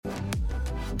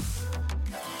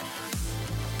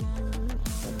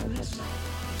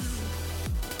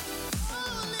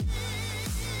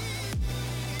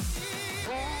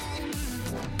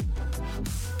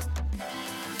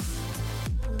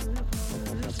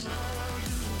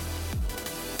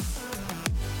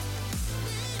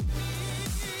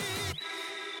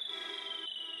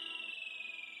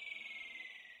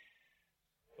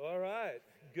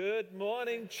Good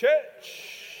morning,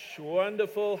 church.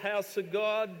 Wonderful house of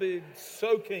God. Be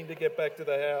so keen to get back to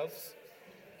the house.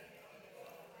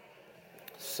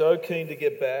 So keen to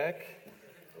get back.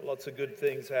 Lots of good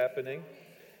things happening.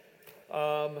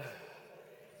 Not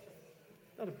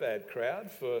a bad crowd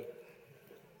for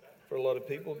a lot of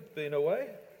people being away.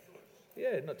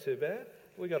 Yeah, not too bad.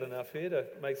 We got enough here to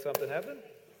make something happen.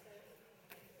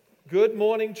 Good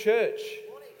morning, church.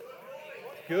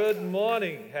 Good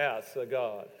morning, house of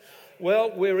God.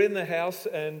 Well, we're in the house,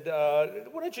 and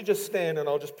why don't you just stand and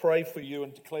I'll just pray for you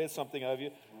and declare something over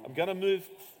you. I'm going to move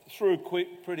through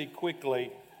pretty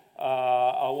quickly.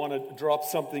 I want to drop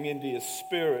something into your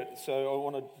spirit, so I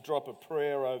want to drop a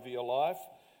prayer over your life.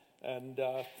 And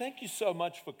thank you so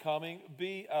much for coming.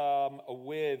 Be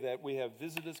aware that we have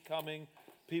visitors coming,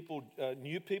 people,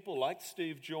 new people like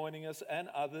Steve joining us, and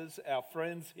others. Our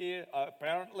friends here,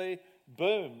 apparently,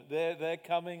 boom, they're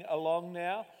coming along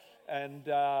now. And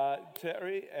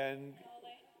Terry and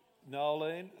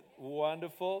Nolene,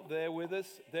 wonderful, they're with us.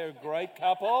 They're a great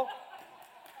couple.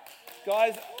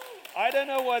 Guys, I don't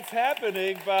know what's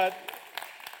happening, but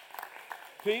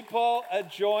people are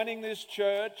joining this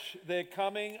church. They're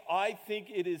coming. I think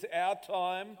it is our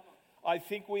time. I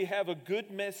think we have a good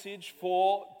message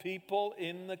for people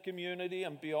in the community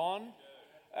and beyond.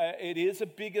 It is a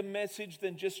bigger message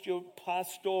than just your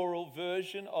pastoral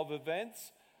version of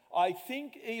events. I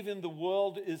think even the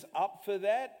world is up for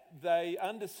that. They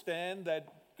understand that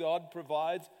God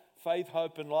provides faith,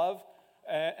 hope, and love,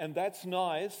 and that's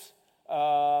nice.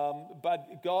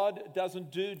 But God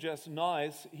doesn't do just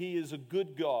nice. He is a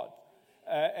good God,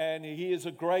 and He is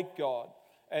a great God.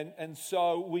 And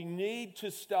so we need to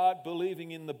start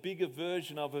believing in the bigger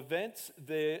version of events.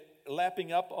 They're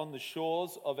lapping up on the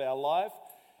shores of our life,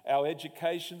 our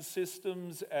education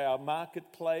systems, our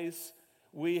marketplace.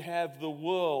 We have the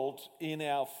world in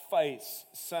our face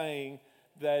saying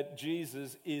that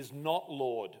Jesus is not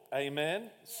Lord. Amen?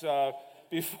 So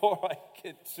before I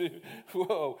get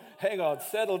hang on,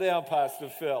 settle down, Pastor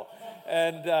Phil.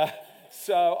 And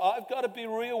so I've got to be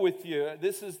real with you.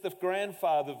 This is the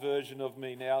grandfather version of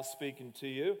me now speaking to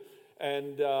you.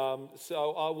 And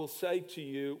so I will say to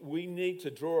you, we need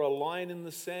to draw a line in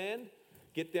the sand.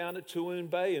 Get down at Toowoon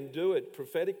Bay and do it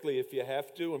prophetically if you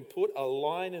have to, and put a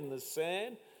line in the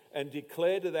sand and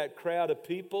declare to that crowd of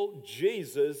people,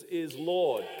 Jesus is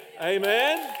Lord.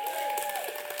 Amen?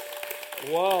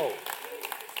 Whoa.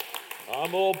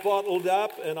 I'm all bottled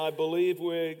up, and I believe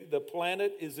the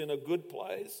planet is in a good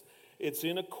place. It's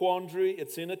in a quandary.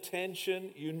 It's in a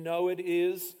tension. You know it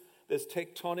is. There's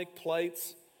tectonic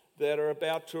plates that are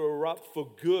about to erupt for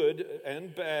good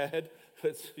and bad.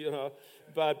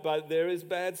 But there is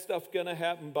bad stuff going to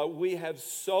happen. But we have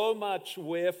so much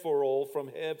wherefore all from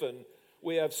heaven.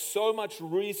 We have so much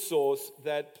resource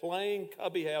that playing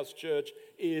Cubby House Church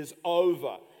is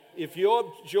over. If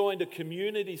you're joined a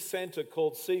community center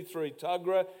called C3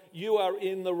 Tuggerah, you are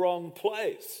in the wrong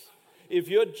place. If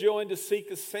you're joined a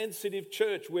seeker-sensitive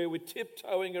church where we're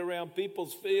tiptoeing around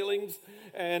people's feelings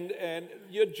and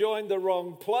you're joined the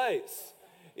wrong place.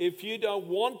 If you don't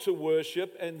want to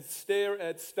worship and stare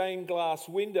at stained glass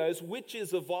windows, which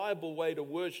is a viable way to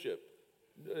worship,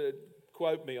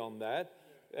 quote me on that.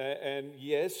 And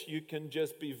yes, you can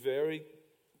just be very,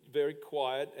 very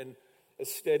quiet, and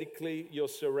aesthetically your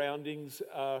surroundings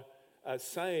are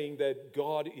saying that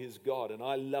God is God, and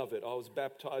I love it. I was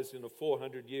baptized in a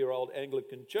 400-year-old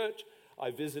Anglican church.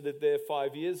 I visited there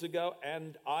 5 years ago,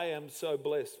 and I am so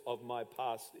blessed of my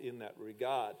past in that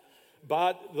regard.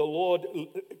 But the Lord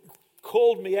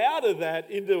called me out of that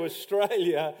into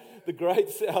Australia, the great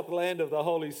south land of the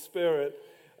Holy Spirit.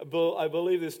 I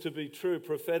believe this to be true.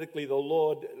 Prophetically, the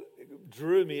Lord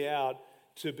drew me out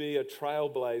to be a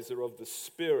trailblazer of the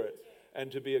Spirit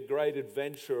and to be a great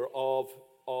adventurer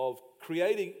of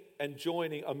creating and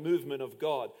joining a movement of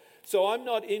God. So I'm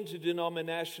not into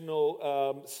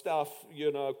denominational stuff,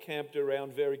 camped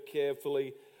around very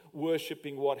carefully,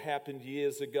 worshipping what happened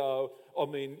years ago. I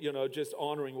mean, just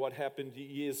honoring what happened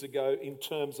years ago in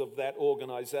terms of that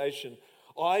organization.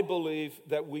 I believe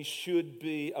that we should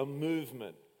be a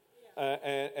movement.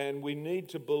 And we need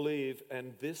to believe.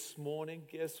 And this morning,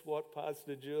 guess what,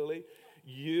 Pastor Julie?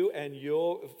 You and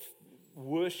your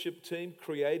worship team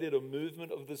created a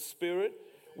movement of the Spirit.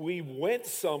 We went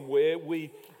somewhere.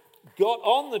 We got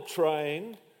on the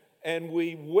train and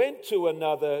we went to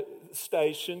another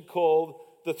station called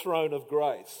the Throne of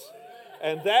Grace.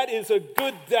 And that is a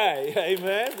good day.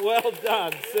 Amen. Well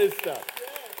done, sister.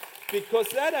 Because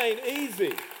that ain't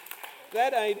easy.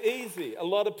 That ain't easy. A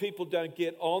lot of people don't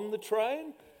get on the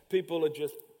train. People are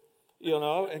just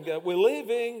and go, we're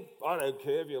leaving. I don't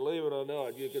care if you leave it or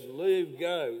not. You can leave,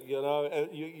 go,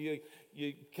 And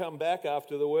you come back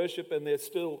after the worship and they're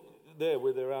still there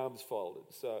with their arms folded.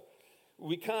 So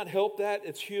we can't help that.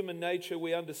 It's human nature.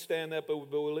 We understand that, but we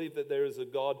believe that there is a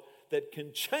God that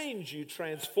can change you,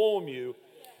 transform you,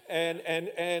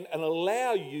 and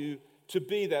allow you to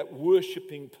be that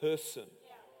worshiping person.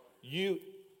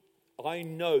 I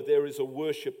know there is a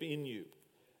worship in you.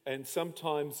 And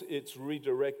sometimes it's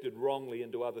redirected wrongly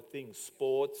into other things.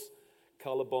 Sports,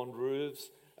 colour-bond roofs,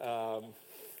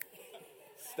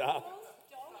 stuff.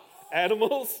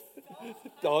 Animals,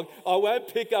 dog. I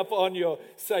won't pick up on your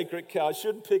sacred cow. I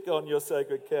shouldn't pick on your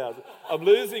sacred cows. I'm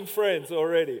losing friends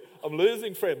already.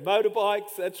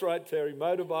 Motorbikes, that's right, Terry,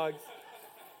 motorbikes.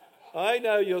 I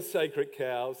know your sacred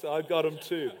cows. I've got them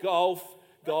too.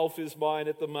 Golf is mine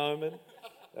at the moment.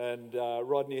 And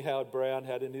Rodney Howard-Brown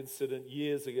had an incident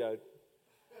years ago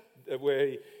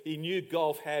where he knew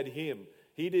golf had him.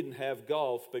 He didn't have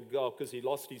golf, but golf, because he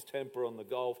lost his temper on the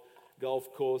golf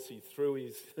course. He threw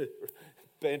his,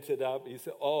 bent it up. He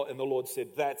said, and the Lord said,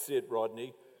 that's it,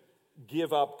 Rodney.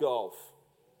 Give up golf.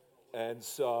 And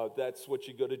so that's what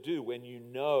you got to do when you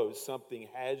know something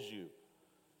has you.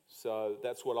 So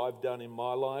that's what I've done in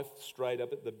my life. Straight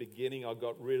up at the beginning, I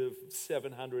got rid of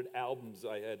 700 albums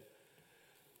I had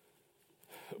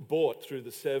bought through the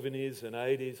 70s and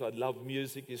 80s. I loved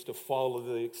music, used to follow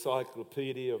the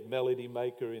encyclopedia of Melody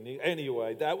Maker.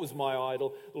 Anyway, that was my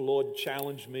idol. The Lord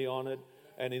challenged me on it.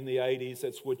 And in the 80s,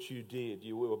 that's what you did.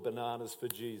 You were bananas for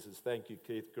Jesus. Thank you,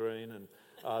 Keith Green, and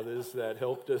others that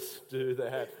helped us do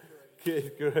that.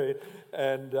 Keith Green.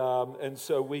 And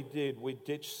so we did. We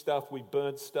ditched stuff. We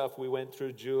burnt stuff. We went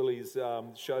through Julie's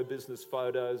show business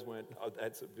photos. Went,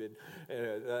 that's a bit...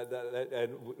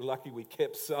 and lucky we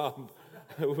kept some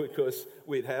because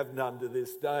we'd have none to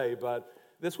this day. But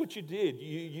that's what you did.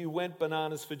 You went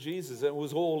bananas for Jesus. And it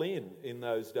was all in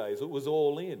those days. It was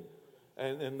all in.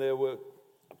 And there were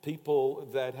people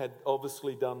that had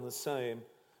obviously done the same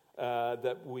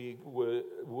that we were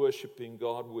worshipping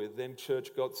God with. Then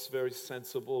church got very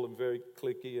sensible and very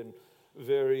cliquey and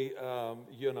very,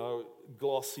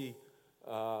 glossy,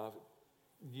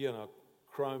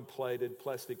 chrome-plated,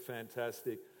 plastic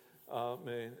fantastic.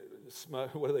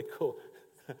 Smoke, what do they call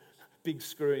big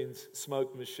screens,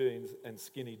 smoke machines, and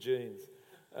skinny jeans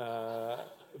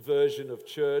version of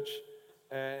church.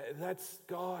 That's,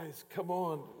 guys, come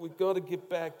on. We've got to get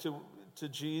back to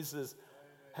Jesus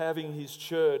having his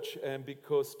church, and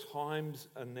because times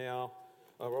are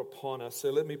upon us. So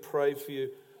let me pray for you.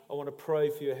 I want to pray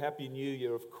for you. Happy New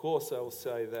Year. Of course I will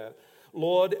say that.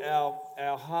 Lord,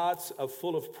 our hearts are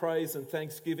full of praise and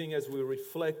thanksgiving as we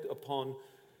reflect upon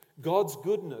God's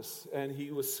goodness, and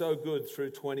he was so good through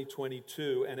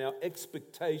 2022, and our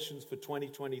expectations for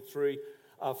 2023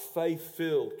 are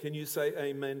faith-filled. Can you say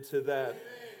amen to that? Amen.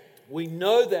 We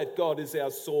know that God is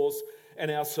our source and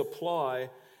our supply,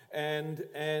 and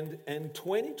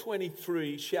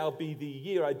 2023 shall be the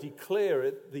year, I declare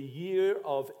it, the year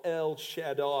of El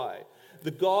Shaddai,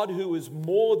 the God who is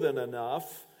more than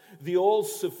enough, the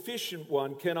all-sufficient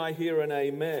one. Can I hear an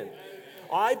amen? Amen.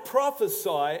 I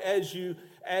prophesy as you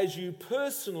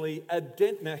personally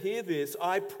now hear this,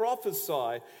 I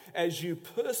prophesy as you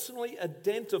personally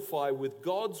identify with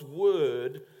God's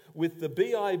word, with the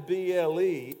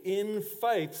Bible in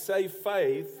faith, say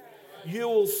faith, you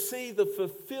will see the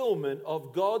fulfillment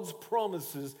of God's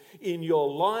promises in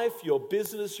your life, your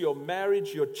business, your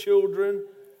marriage, your children,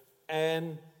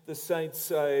 and the saints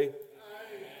say, amen.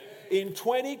 In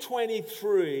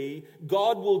 2023,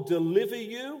 God will deliver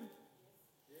you,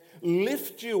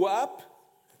 lift you up,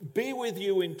 be with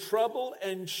you in trouble,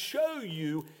 and show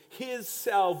you his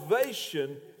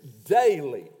salvation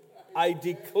daily. I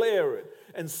declare it.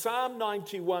 And Psalm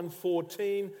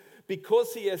 91:14,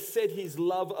 because he has set his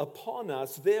love upon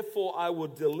us, therefore I will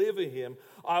deliver him.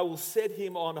 I will set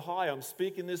him on high. I'm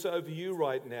speaking this over you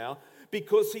right now.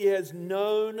 Because he has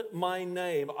known my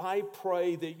name. I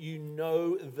pray that you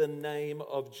know the name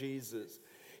of Jesus.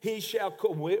 He shall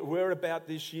call, we're about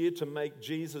this year to make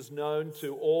Jesus known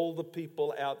to all the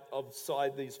people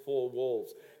outside these four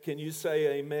walls. Can you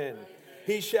say amen? Amen.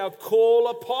 He shall call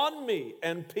upon me,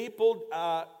 and people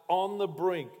are on the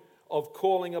brink of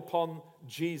calling upon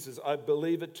Jesus. I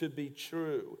believe it to be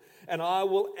true. And I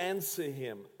will answer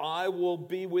him. I will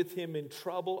be with him in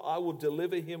trouble. I will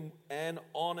deliver him and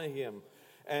honor him.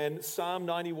 And Psalm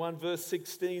 91 verse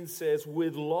 16 says,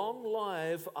 with long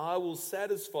life I will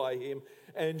satisfy him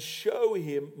and show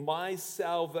him my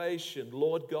salvation.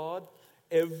 Lord God,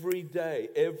 every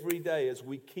day as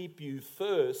we keep you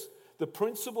first, the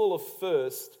principle of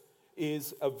first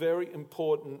is a very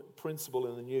important principle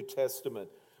in the New Testament.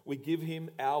 We give him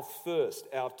our first,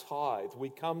 our tithe. We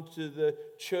come to the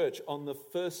church on the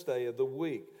first day of the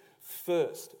week.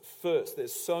 First.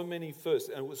 There's so many firsts,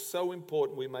 and it was so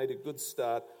important we made a good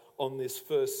start on this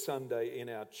first Sunday in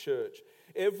our church.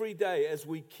 Every day as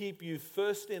we keep you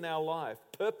first in our life,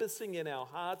 purposing in our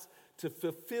hearts to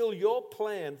fulfill your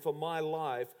plan for my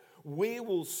life, we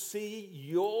will see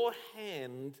your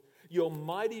hand, your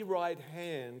mighty right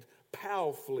hand,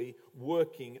 powerfully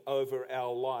working over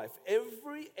our life.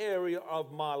 Every area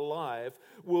of my life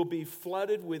will be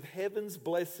flooded with heaven's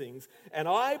blessings, and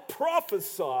I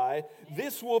prophesy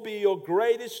this will be your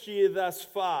greatest year thus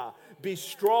far. Be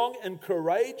strong and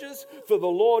courageous, for the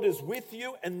Lord is with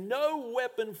you, and no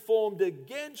weapon formed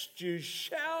against you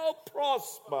shall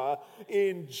prosper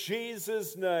in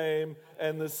Jesus' name.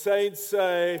 And the saints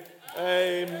say,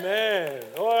 amen.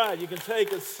 All right, you can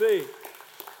take a seat.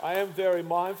 I am very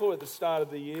mindful at the start of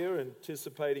the year,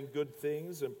 anticipating good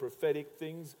things and prophetic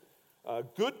things,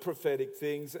 good prophetic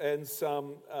things, and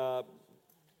some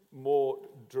more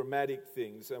dramatic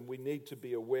things, and we need to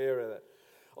be aware of that.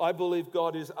 I believe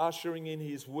God is ushering in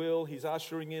His will. He's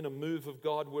ushering in a move of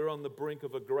God. We're on the brink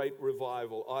of a great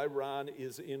revival. Iran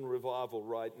is in revival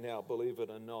right now, believe it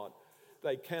or not.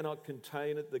 They cannot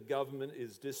contain it. The government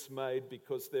is dismayed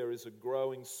because there is a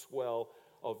growing swell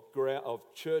of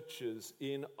churches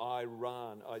in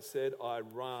Iran. I said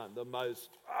Iran, the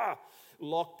most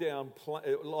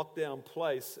lockdown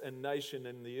place and nation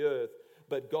in the earth.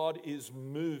 But God is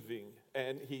moving,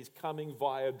 and He's coming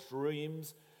via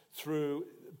dreams through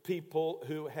people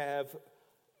who have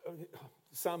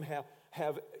somehow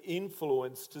have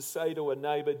influence to say to a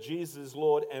neighbor, Jesus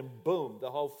Lord, and boom, the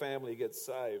whole family gets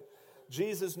saved.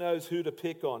 Jesus knows who to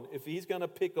pick on. If He's going to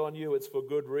pick on you, it's for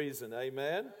good reason.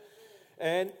 Amen?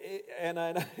 And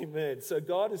amen. So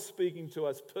God is speaking to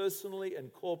us personally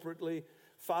and corporately.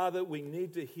 Father, we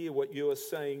need to hear what you are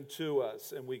saying to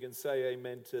us, and we can say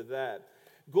amen to that.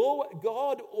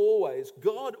 God always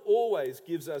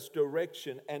gives us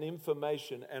direction and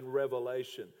information and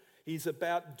revelation. He's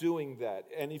about doing that.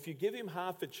 And if you give Him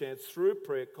half a chance through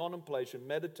prayer, contemplation,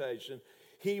 meditation,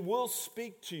 He will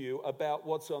speak to you about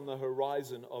what's on the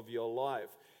horizon of your life.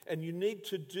 And you need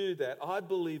to do that. I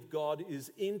believe God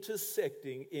is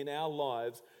intersecting in our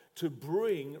lives to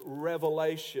bring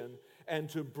revelation and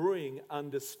to bring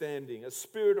understanding. A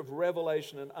spirit of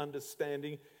revelation and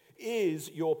understanding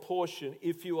is your portion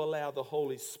if you allow the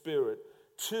Holy Spirit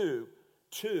to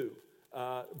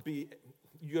be,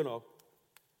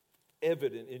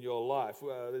 evident in your life.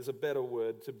 There's a better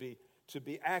word, to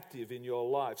be active in your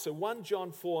life. So 1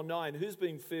 John 4:9, who's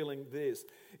been feeling this?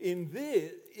 In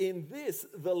this,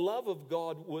 the love of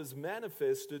God was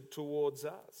manifested towards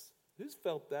us. Who's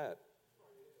felt that?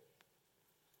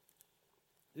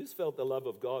 Who's felt the love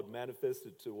of God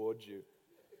manifested towards you?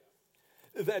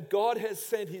 That God has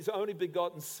sent His only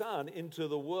begotten Son into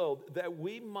the world that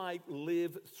we might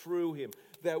live through Him,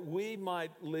 that we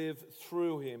might live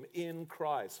through Him in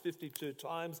Christ. 52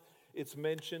 times it's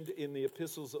mentioned in the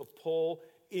epistles of Paul,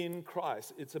 in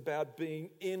Christ. It's about being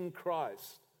in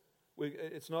Christ.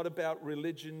 It's not about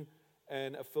religion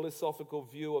and a philosophical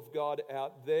view of God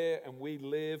out there, and we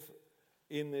live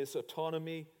in this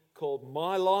autonomy called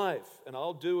my life, and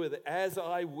I'll do with it as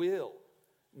I will.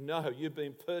 No, you've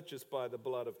been purchased by the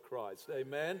blood of Christ.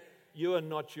 Amen? You are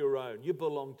not your own. You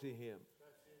belong to Him.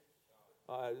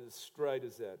 As straight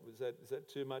as that. Is that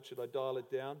too much? Should I dial it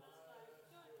down?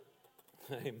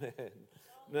 Amen.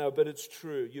 No, but it's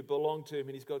true. You belong to Him,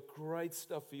 and He's got great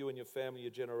stuff for you and your family,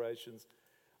 your generations.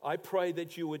 I pray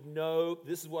that you would know,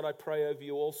 this is what I pray over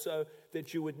you also,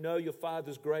 that you would know your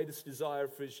Father's greatest desire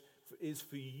is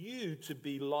for you to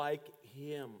be like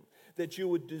Him. That you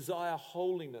would desire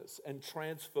holiness and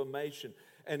transformation.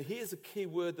 And here's a key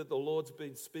word that the Lord's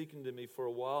been speaking to me for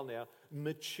a while now: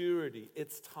 maturity.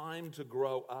 It's time to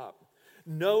grow up.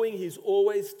 Knowing He's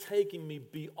always taking me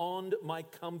beyond my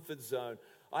comfort zone.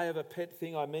 I have a pet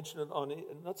thing, I mentioned it on,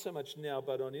 not so much now,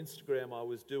 but on Instagram I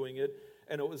was doing it,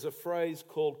 and it was a phrase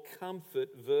called comfort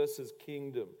versus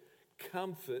kingdom.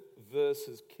 Comfort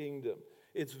versus kingdom.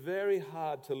 It's very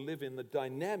hard to live in the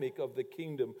dynamic of the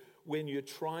kingdom when you're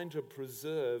trying to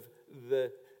preserve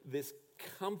this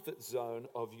comfort zone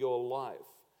of your life.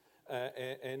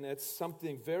 And it's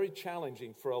something very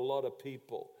challenging for a lot of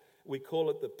people. We call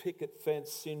it the picket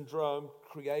fence syndrome,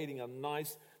 creating a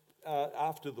nice,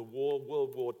 after the war,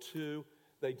 World War II,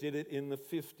 they did it in the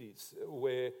 50s,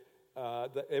 where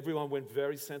everyone went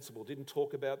very sensible, didn't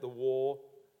talk about the war,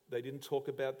 they didn't talk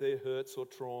about their hurts or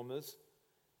traumas,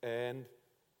 and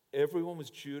everyone was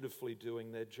dutifully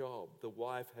doing their job. The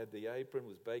wife had the apron,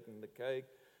 was baking the cake,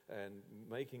 and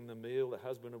making the meal. The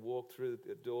husband would walk through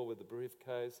the door with the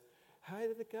briefcase. How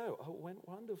did it go? Oh, it went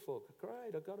wonderful.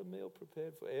 Great, I got a meal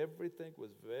prepared for everything.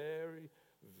 Was very,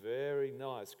 very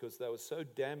nice because they were so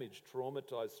damaged,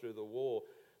 traumatized through the war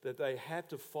that they had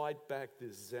to fight back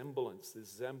this semblance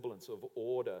of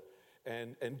order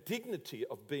and dignity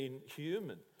of being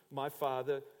human. My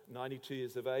father, 92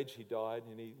 years of age, he died,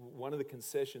 and one of the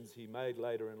concessions he made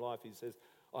later in life, he says,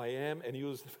 I am, and he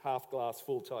was half glass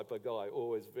full type of guy,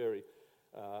 always very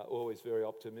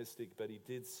optimistic, but he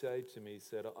did say to me, he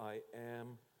said, I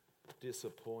am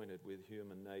disappointed with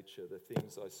human nature, the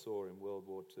things I saw in World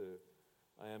War II.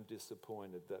 I am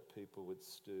disappointed that people would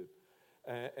stoop.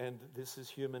 And this is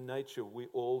human nature. We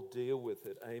all deal with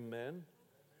it. Amen?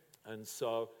 And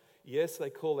so, yes, they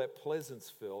call that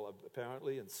Pleasanceville,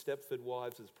 apparently, and Stepford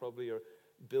Wives is probably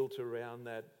built around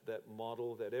that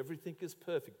model, that everything is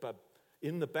perfect. But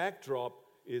in the backdrop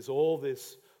is all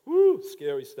this,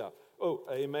 scary stuff. Oh,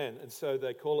 amen. And so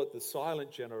they call it the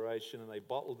silent generation, and they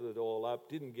bottled it all up,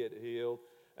 didn't get healed,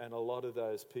 and a lot of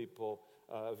those people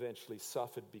eventually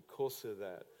suffered because of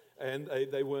that. And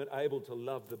they weren't able to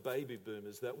love the baby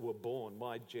boomers that were born.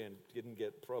 My gen didn't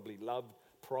get probably loved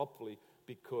properly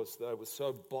because they were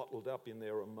so bottled up in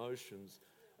their emotions.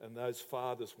 And those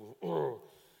fathers were,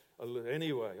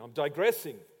 anyway, I'm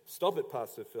digressing. Stop it,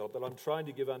 Pastor Phil, but I'm trying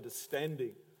to give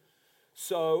understanding.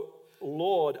 So,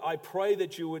 Lord, I pray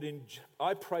that you would,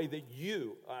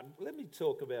 let me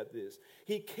talk about this.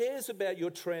 He cares about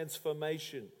your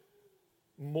transformation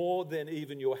more than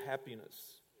even your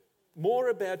happiness. More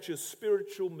about your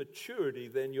spiritual maturity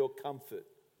than your comfort.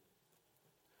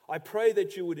 I pray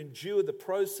that you would endure the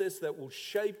process that will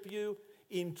shape you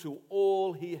into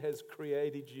all He has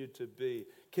created you to be.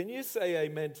 Can you say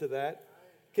amen to that?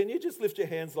 Can you just lift your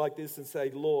hands like this and say,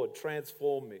 Lord,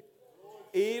 transform me?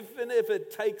 Even if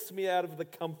it takes me out of the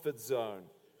comfort zone.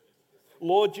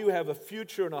 Lord, you have a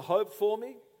future and a hope for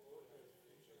me.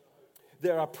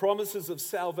 There are promises of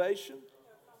salvation,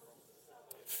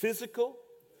 physical,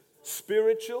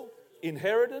 spiritual,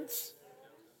 inheritance.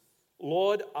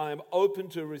 Lord, I'm open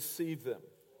to receive them.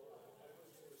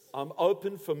 I'm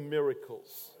open for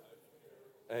miracles.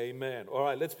 Amen. All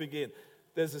right, let's begin.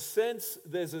 There's a sense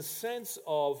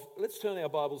of, let's turn our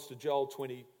Bibles to Joel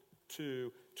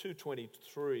 22,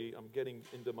 2:23. I'm getting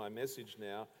into my message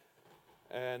now.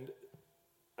 And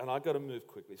I've got to move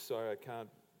quickly. Sorry, I can't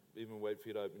even wait for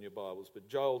you to open your Bibles. But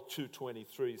Joel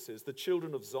 2:23 says, the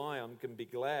children of Zion can be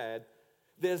glad.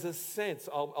 There's a sense,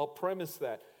 I'll premise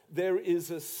that. There is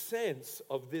a sense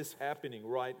of this happening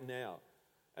right now.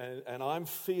 And I'm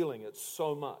feeling it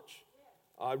so much.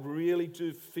 I really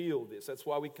do feel this. That's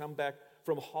why we come back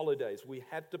from holidays. We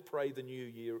had to pray the new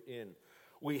year in.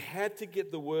 We had to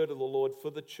get the word of the Lord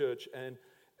for the church. And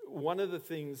one of the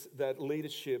things that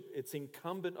leadership, it's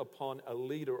incumbent upon a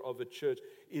leader of a church,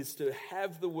 is to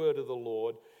have the word of the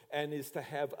Lord and is to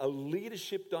have a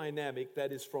leadership dynamic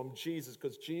that is from Jesus,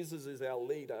 because Jesus is our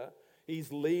leader.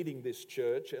 He's leading this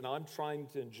church, and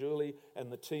and Julie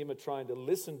and the team are trying to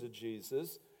listen to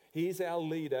Jesus. He's our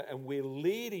leader, and we're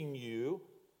leading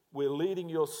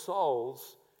your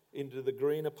souls into the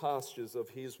greener pastures of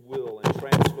His will and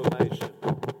transformation.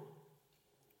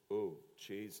 Oh,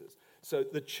 Jesus. So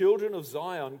the children of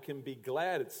Zion can be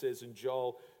glad, it says in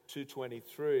Joel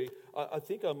 2:23. I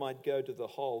think I might go to the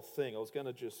whole thing. I was going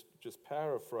to just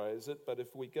paraphrase it, but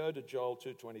if we go to Joel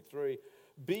 2:23,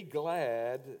 be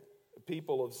glad,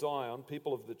 people of Zion,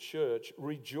 people of the church,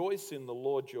 rejoice in the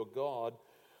Lord your God,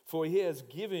 for He has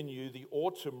given you the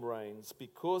autumn rains,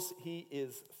 because He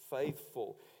is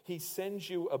faithful. He sends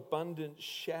you abundant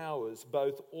showers,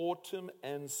 both autumn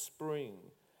and spring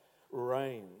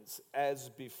rains as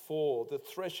before. The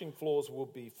threshing floors will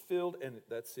be filled, and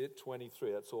that's it,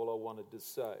 23. That's all I wanted to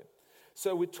say.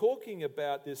 So we're talking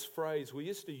about this phrase. We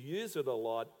used to use it a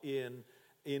lot in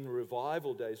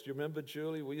revival days. Do you remember,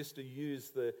 Julie? We used to use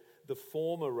the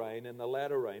former rain and the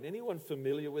latter rain. Anyone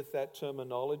familiar with that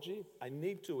terminology? I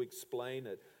need to explain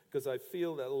it because I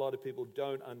feel that a lot of people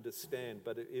don't understand,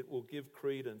 but it will give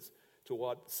credence to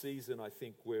what season I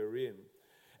think we're in.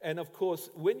 And of course,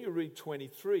 when you read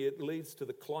 23, it leads to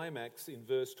the climax in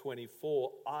verse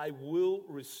 24. I will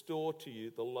restore to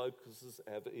you the locusts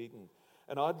have eaten.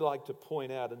 And I'd like to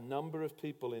point out a number of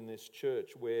people in this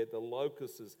church where the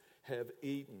locusts have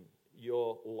eaten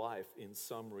your life in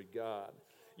some regard.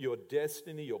 Your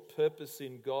destiny, your purpose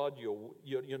in God,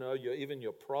 even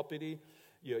your property,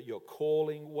 your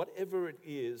calling, whatever it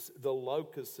is, the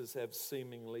locusts have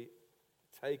seemingly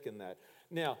taken that.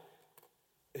 Now,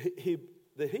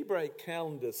 the Hebraic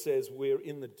calendar says we're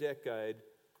in the decade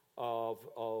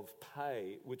of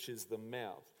Pei, which is the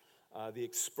mouth. the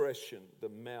expression, the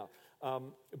mouth.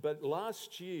 But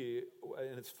last year,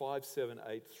 and it's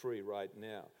 5783 right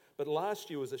now, but last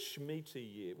year was a Shemitah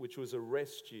year, which was a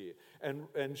rest year. And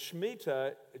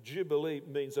Shemitah, Jubilee,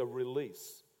 means a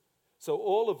release. So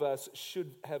all of us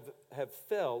should have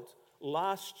felt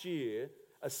last year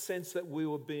a sense that we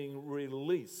were being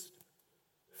released,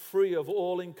 free of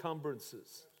all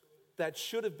encumbrances. That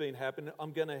should have been happening.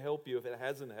 I'm going to help you if it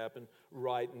hasn't happened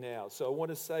right now. So I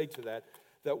want to say to that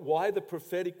why the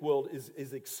prophetic world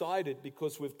is excited,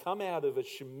 because we've come out of a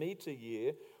Shemitah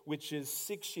year, which is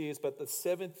 6 years, but the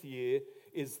 7th year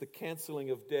is the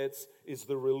cancelling of debts, is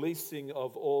the releasing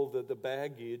of all the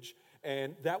baggage.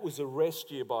 And that was a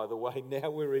rest year, by the way.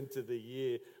 Now we're into the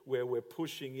year where we're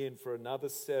pushing in for another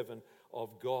 7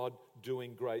 of God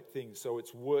doing great things. So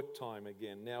it's work time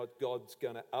again. Now God's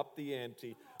going to up the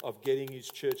ante of getting his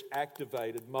church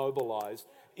activated, mobilized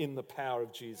in the power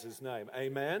of Jesus' name.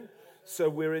 Amen? So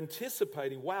we're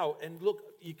anticipating, wow, and look,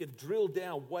 you could drill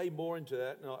down way more into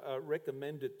that, and I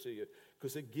recommend it to you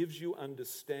because it gives you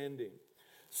understanding.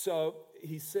 So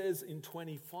he says in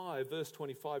 25, verse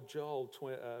 25, Joel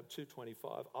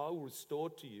 2:25, I will restore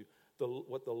to you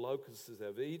what the locusts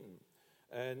have eaten.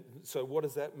 And so what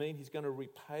does that mean? He's going to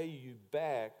repay you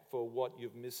back for what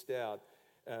you've missed out.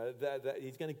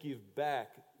 He's going to give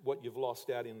back what you've lost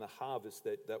out in the harvest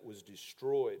that was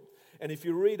destroyed. And if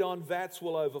you read on, vats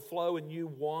will overflow and new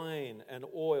wine and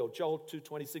oil. Joel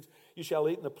 2:26, you shall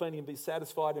eat in the plenty and be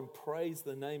satisfied, and praise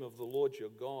the name of the Lord your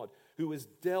God, who has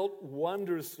dealt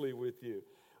wondrously with you.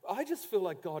 I just feel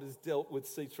like God has dealt with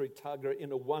C3 Tuggerah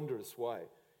in a wondrous way.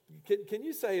 Can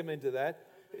you say amen to that?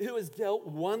 Who has dealt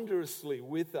wondrously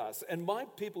with us, and my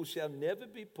people shall never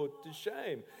be put to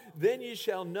shame. Then you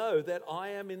shall know that I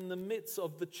am in the midst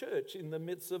of the church, in the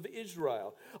midst of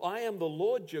Israel. I am the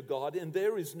Lord your God, and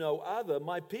there is no other.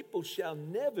 My people shall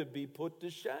never be put to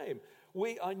shame.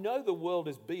 I know the world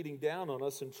is beating down on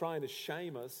us and trying to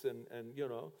shame us,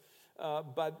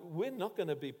 but we're not going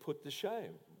to be put to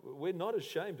shame. We're not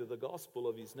ashamed of the gospel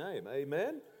of his name.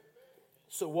 Amen?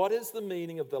 So what is the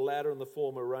meaning of the latter and the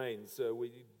former rains?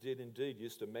 We did indeed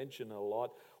used to mention a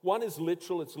lot. One is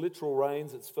literal. It's literal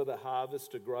rains. It's for the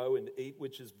harvest to grow and eat,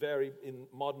 which is very, in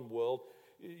modern world,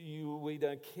 we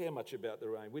don't care much about the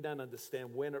rain. We don't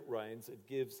understand when it rains. It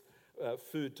gives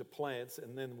food to plants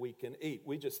and then we can eat.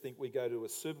 We just think we go to a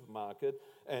supermarket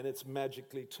and it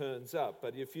magically turns up.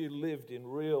 But if you lived in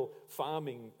real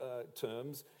farming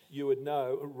terms, you would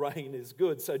know rain is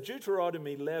good. So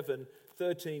Deuteronomy 11,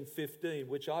 13, 15,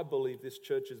 which I believe this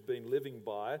church has been living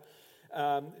by.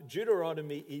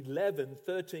 Deuteronomy 11,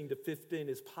 13 to 15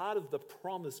 is part of the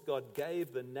promise God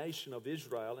gave the nation of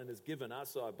Israel and has given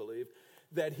us, I believe,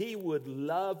 that he would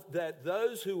love, that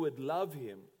those who would love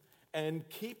him and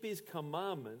keep his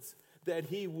commandments, that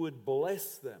he would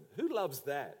bless them. Who loves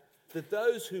that? That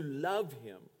those who love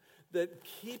him, that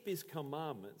keep his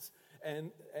commandments,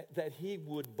 and that he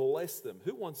would bless them.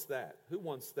 Who wants that? Who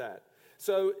wants that?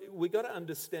 So we got to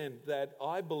understand that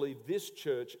I believe this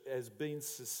church has been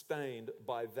sustained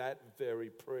by that very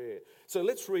prayer. So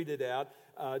let's read it out.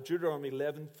 Deuteronomy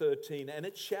 11, 13. And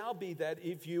it shall be that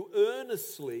if you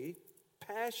earnestly,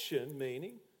 passion,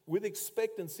 meaning with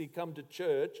expectancy, come to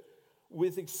church,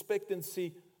 with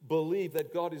expectancy, believe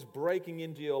that God is breaking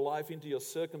into your life, into your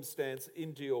circumstance,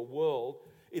 into your world.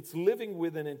 It's living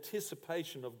with an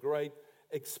anticipation of great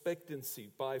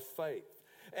expectancy by faith.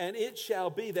 And it shall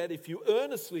be that if you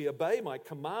earnestly obey my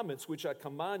commandments, which I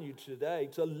command you today,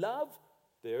 to love,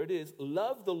 there it is,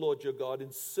 love the Lord your God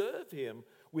and serve him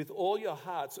with all your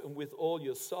hearts and with all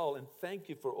your soul. And thank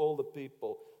you for all the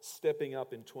people stepping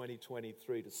up in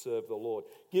 2023 to serve the Lord.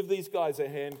 Give these guys a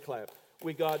hand clap.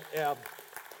 We got our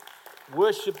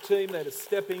worship team that is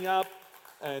stepping up,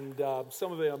 and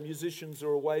some of our musicians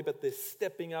are away, but they're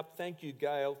stepping up. Thank you,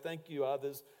 Gail. Thank you,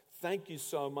 others. Thank you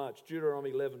so much.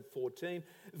 Deuteronomy 11, 14.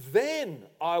 Then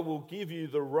I will give you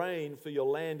the rain for your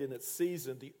land in its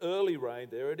season, the early rain,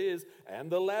 there it is, and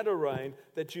the latter rain,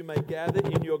 that you may gather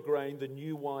in your grain the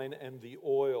new wine and the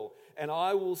oil. And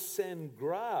I will send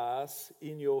grass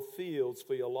in your fields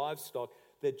for your livestock,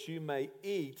 that you may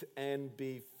eat and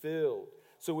be filled.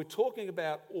 So we're talking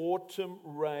about autumn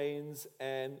rains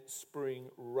and spring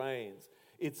rains.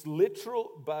 It's literal,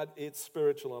 but it's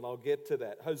spiritual, and I'll get to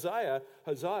that. Hosea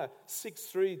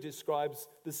 6:3 describes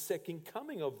the second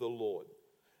coming of the Lord.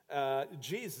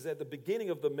 Jesus at the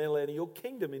beginning of the millennial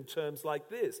kingdom in terms like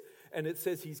this. And it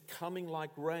says he's coming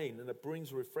like rain, and it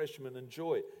brings refreshment and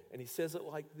joy. And he says it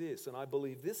like this, and I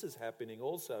believe this is happening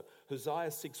also.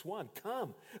 Hosea 6:1,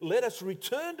 come, let us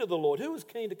return to the Lord. Who was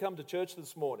keen to come to church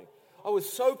this morning? I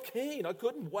was so keen, I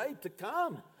couldn't wait to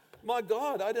come. My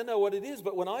God, I don't know what it is,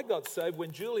 but when I got saved,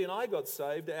 when Julie and I got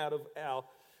saved out of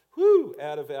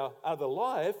our other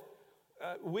life,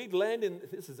 we'd land in,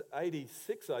 this is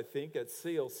 86, I think, at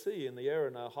CLC in the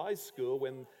Erina High School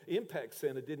when Impact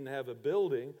Centre didn't have a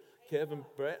building. Kevin,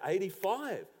 Brad,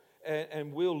 85.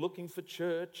 And we were looking for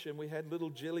church, and we had little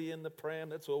Jilly in the pram.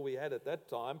 That's all we had at that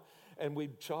time. And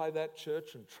we'd try that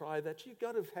church and try that. You've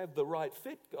got to have the right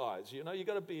fit, guys. You know, you've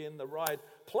got to be in the right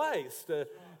place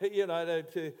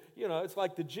it's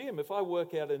like the gym. If I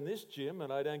work out in this gym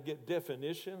and I don't get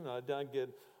definition, I don't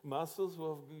get muscles,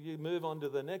 well, you move on to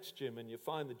the next gym and you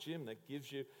find the gym that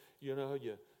gives you, your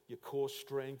core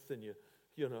strength and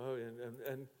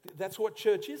and that's what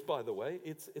church is, by the way.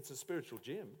 It's a spiritual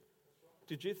gym.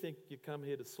 Did you think you come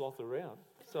here to sloth around?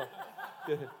 So,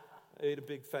 eat a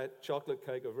big fat chocolate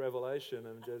cake of revelation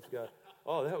and just go,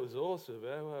 oh, that was awesome,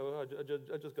 man.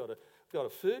 I just got a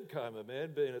food coma,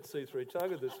 man, being at C3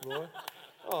 Tugger this morning.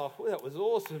 Oh, well, that was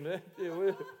awesome, man.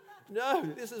 No,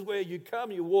 this is where you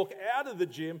come, you walk out of the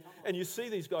gym, and you see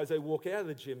these guys, they walk out of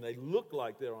the gym, they look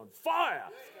like they're on fire.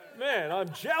 Man, I'm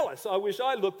jealous. I wish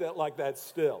I looked like that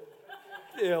still.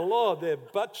 Dear Lord, their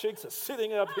butt cheeks are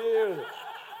sitting up here.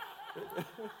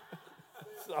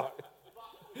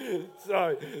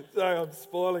 Sorry, I'm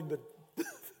spoiling the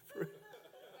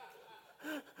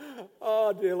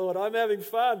Oh, dear Lord, I'm having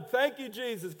fun. Thank you,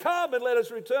 Jesus. Come and let us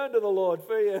return to the Lord,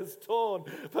 for he has torn,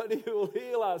 but he will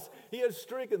heal us. He has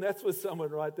stricken. That's for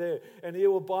someone right there. And he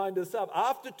will bind us up.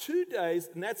 After 2 days,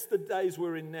 and that's the days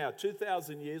we're in now,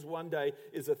 2,000 years, 1 day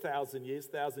is 1,000 years,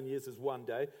 1,000 years is 1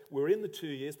 day. We're in the 2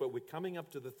 years, but we're coming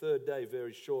up to the 3rd day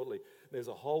very shortly. There's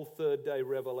a whole 3rd day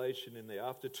revelation in there.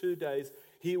 After 2 days,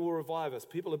 he will revive us.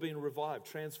 People are being revived,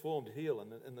 transformed, healed.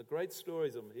 And the great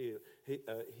stories I'm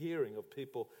hearing of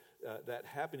people that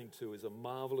happening to is a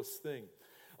marvelous thing.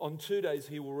 On 2 days,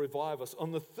 he will revive us.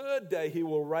 On the 3rd day, he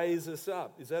will raise us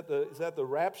up. Is that the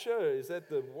rapture? Is that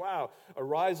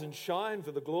arise and shine,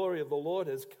 for the glory of the Lord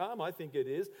has come? I think it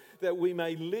is. That we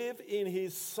may live in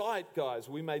his sight, guys.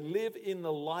 We may live in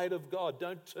the light of God.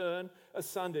 Don't turn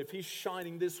asunder. If he's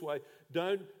shining this way,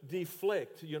 don't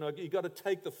deflect. You got to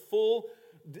take the full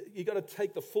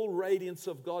radiance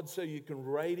of God so you can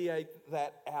radiate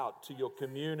that out to your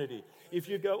community. If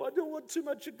you go, I don't want too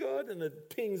much of God, and it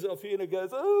pings off you and it goes,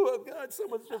 oh God,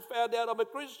 someone's just found out I'm a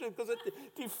Christian because it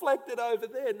deflected over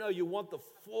there. No, you want the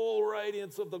full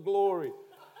radiance of the glory.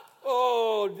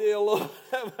 Oh, dear Lord,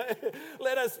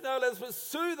 let us know, let's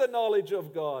pursue the knowledge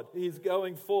of God. He's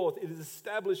going forth. It is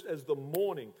established as the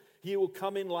morning. He will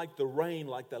come in like the rain,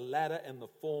 like the latter and the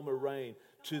former rain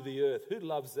to the earth. Who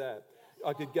loves that?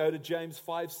 I could go to James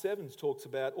 5:7, talks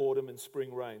about autumn and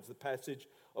spring rains. The passage,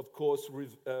 of course,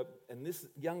 and this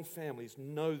young families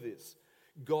know this.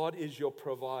 God is your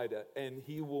provider, and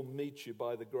he will meet you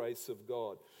by the grace of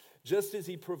God. Just as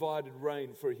he provided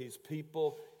rain for his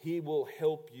people, he will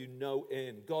help you no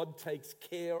end. God takes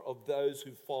care of those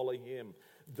who follow him,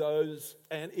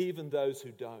 and even those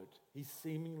who don't. He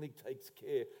seemingly takes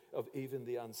care of even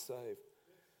the unsaved.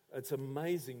 It's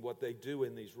amazing what they do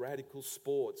in these radical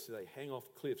sports. They hang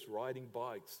off cliffs, riding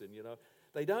bikes, and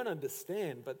they don't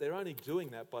understand, but they're only doing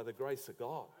that by the grace of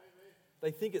God.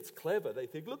 They think it's clever. They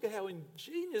think, look at how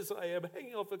ingenious I am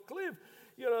hanging off a cliff.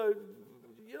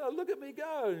 Look at me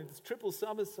go. It's triple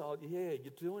somersault. Yeah,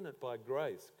 you're doing it by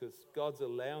grace because God's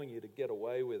allowing you to get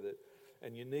away with it,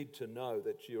 and you need to know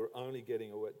that you're only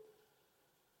getting away.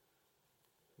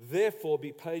 Therefore,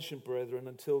 be patient, brethren,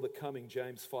 until the coming,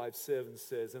 James 5:7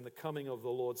 says, and the coming of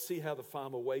the Lord. See how the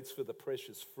farmer waits for the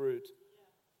precious fruit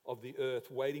of the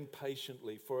earth, waiting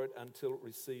patiently for it until it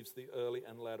receives the early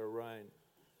and latter rain.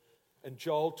 And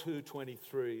Joel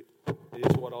 2:23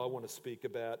 is what I want to speak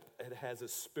about. It has a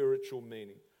spiritual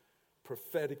meaning.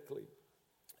 Prophetically,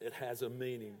 it has a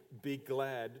meaning. Be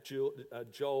glad,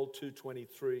 Joel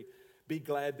 2:23. Be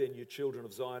glad then, you children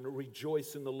of Zion.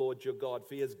 Rejoice in the Lord your God,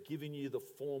 for he has given you the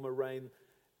former rain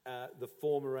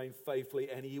faithfully,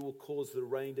 and he will cause the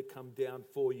rain to come down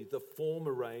for you, the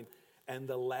former rain and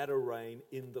the latter rain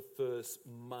in the first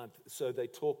month. So they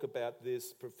talk about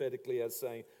this prophetically as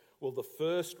saying, well, the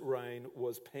first rain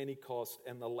was Pentecost,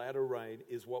 and the latter rain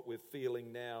is what we're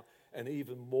feeling now, and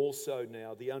even more so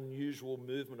now, the unusual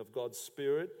movement of God's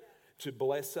Spirit to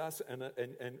bless us and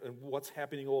what's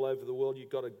happening all over the world. You've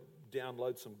got to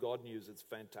download some God news. It's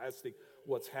fantastic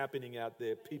what's happening out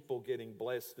there. People getting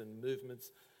blessed and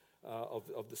movements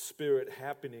of the Spirit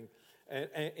happening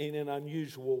in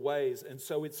unusual ways. And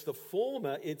so it's the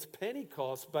former, it's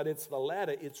Pentecost, but it's the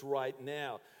latter, it's right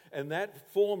now. And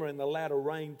that former and the latter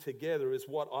rain together is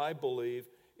what I believe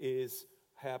is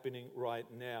happening right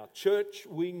now. Church,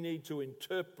 we need to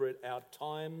interpret our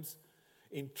times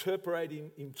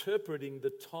interpreting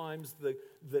the times,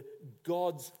 the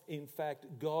God's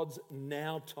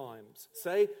now times.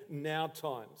 Say now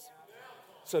times.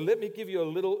 So let me give you a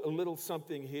little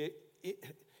something here.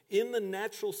 In the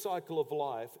natural cycle of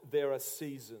life, there are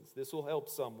seasons. This will help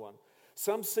someone.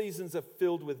 Some seasons are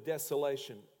filled with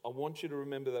desolation. I want you to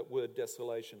remember that word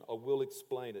desolation. I will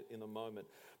explain it in a moment.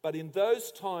 But in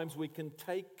those times, we can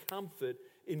take comfort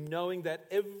in knowing that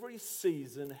every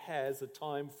season has a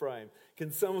time frame.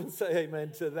 Can someone say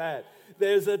amen to that?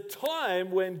 There's a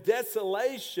time when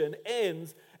desolation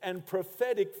ends and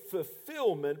prophetic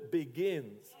fulfillment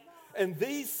begins. And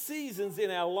these seasons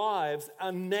in our lives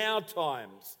are now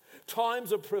times.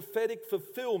 Times of prophetic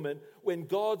fulfillment when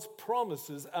God's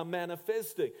promises are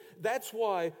manifesting. That's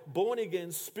why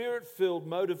born-again, spirit-filled,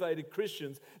 motivated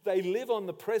Christians, they live on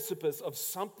the precipice of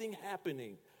something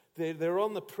happening. They're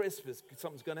on the precipice.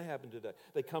 Something's going to happen today.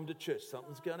 They come to church.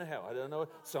 Something's going to happen. I don't know.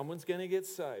 Someone's going to get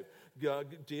saved.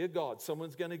 Dear God,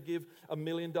 someone's going to give $1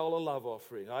 million love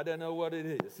offering. I don't know what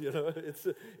it is. You know,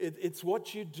 it's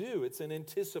what you do. It's an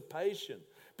anticipation.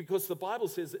 Because the Bible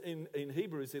says in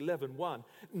Hebrews 11:1,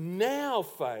 now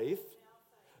faith,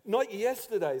 not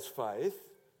yesterday's faith,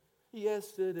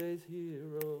 yesterday's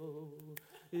hero,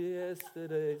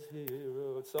 yesterday's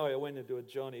hero. Sorry, I went into a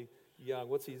Johnny Young.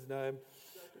 What's his name?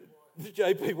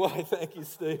 JPY, thank you,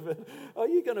 Stephen. Oh,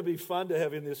 you're going to be fun to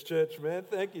have in this church, man.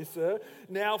 Thank you, sir.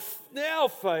 Now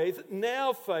faith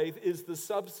is the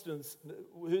substance.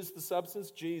 Who's the substance?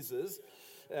 Jesus.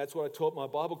 That's what I taught my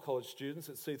Bible college students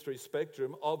at C3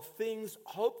 Spectrum, of things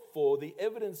hoped for, the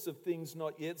evidence of things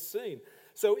not yet seen.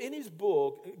 So in his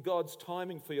book, God's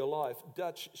Timing for Your Life,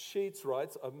 Dutch Sheets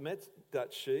writes, I met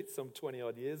Dutch Sheets some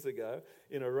 20-odd years ago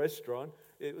in a restaurant.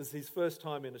 It was his first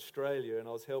time in Australia, and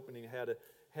I was helping him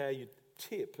how you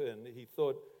tip, and he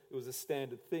thought it was a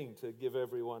standard thing to give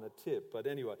everyone a tip. But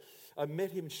anyway, I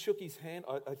met him, shook his hand.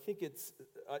 I think it's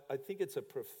a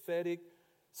prophetic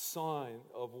sign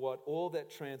of what all that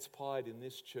transpired in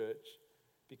this church,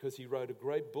 because he wrote a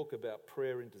great book about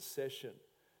prayer intercession,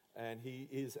 and he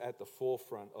is at the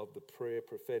forefront of the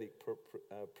prophetic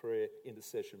prayer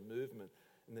intercession movement.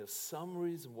 And there's some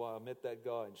reason why I met that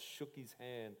guy and shook his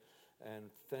hand,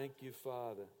 and thank you,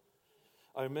 Father.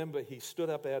 I remember he stood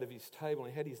up out of his table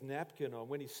and he had his napkin on.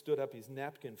 When he stood up, his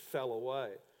napkin fell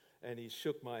away, and he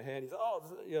shook my hand. He's,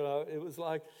 it was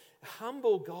like,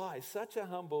 humble guy, such a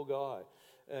humble guy.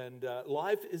 And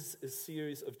life is a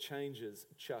series of changes,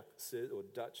 Chuck says, or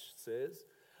Dutch says.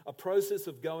 A process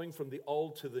of going from the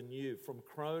old to the new, from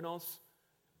chronos,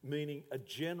 meaning a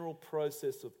general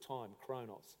process of time.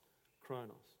 Chronos.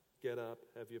 Get up,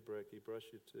 have your brekkie, brush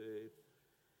your teeth,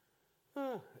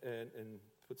 and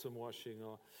put some washing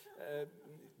on.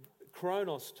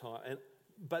 Chronos time.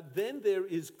 But then there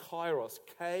is kairos,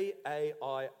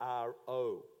 Kairo,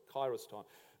 kairos time,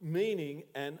 meaning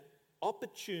an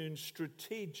opportune,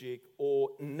 strategic, or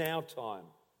now time.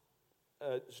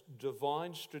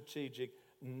 Divine, strategic,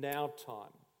 now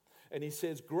time. And he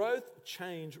says growth,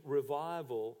 change,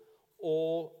 revival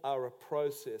all are a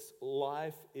process.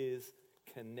 Life is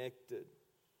connected.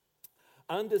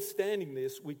 Understanding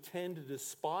this, we tend to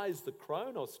despise the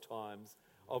chronos times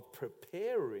of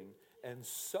preparing and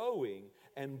sowing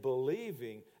and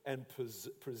believing and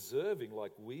preserving,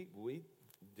 like we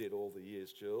did all the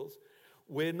years, Jules.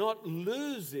 We're not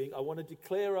losing, I want to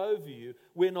declare over you,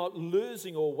 we're not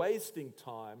losing or wasting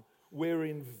time. We're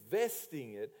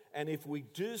investing it, and if we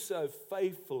do so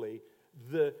faithfully,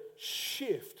 the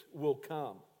shift will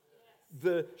come.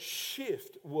 The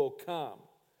shift will come.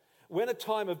 When a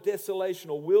time of desolation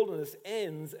or wilderness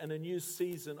ends and a new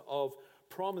season of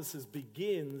promises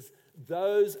begins,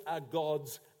 those are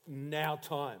God's now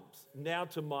times. Now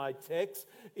to my text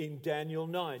in Daniel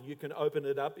 9. You can open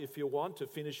it up if you want to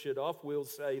finish it off. We'll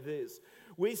say this.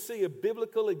 We see a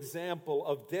biblical example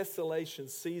of desolation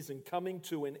season coming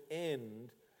to an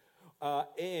end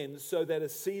so that a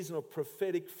season of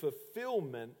prophetic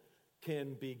fulfillment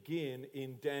can begin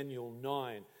in Daniel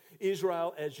 9.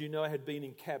 Israel, as you know, had been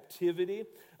in captivity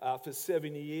for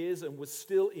 70 years and was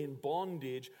still in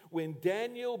bondage when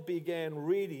Daniel began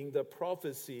reading the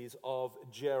prophecies of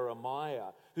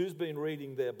Jeremiah. Who's been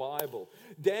reading their Bible?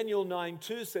 Daniel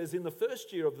 9:2 says, in the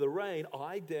first year of the reign,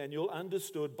 I, Daniel,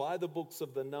 understood by the books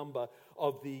of the number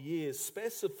of the years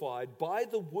specified by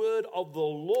the word of the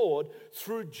Lord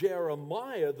through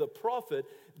Jeremiah the prophet,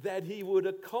 that he would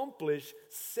accomplish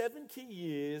 70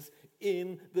 years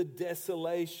in the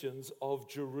desolations of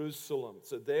Jerusalem.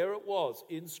 So there it was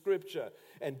in Scripture.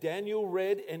 And Daniel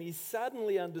read, and he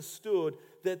suddenly understood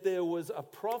that there was a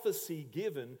prophecy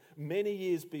given many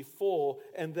years before,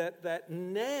 and that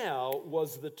now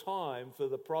was the time for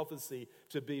the prophecy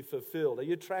to be fulfilled. Are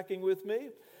you tracking with me?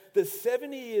 The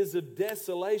 70 years of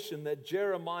desolation that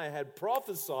Jeremiah had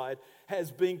prophesied has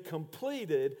been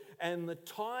completed, and the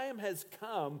time has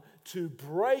come to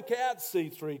break out,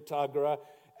 C3 Tuggerah,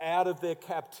 out of their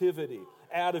captivity,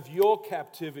 out of your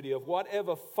captivity, of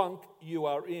whatever funk you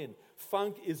are in.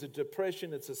 Funk is a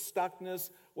depression, it's a stuckness.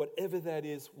 Whatever that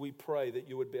is, we pray that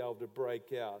you would be able to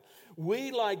break out.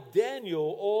 We, like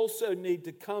Daniel, also need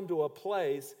to come to a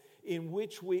place in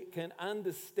which we can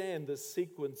understand the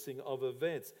sequencing of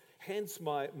events. Hence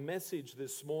my message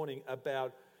this morning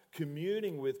about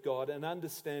communing with God and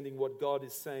understanding what God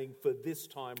is saying for this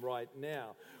time right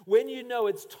now. When you know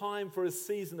it's time for a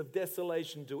season of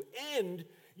desolation to end,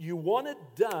 you want it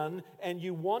done and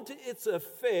you want its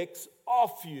effects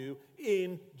off you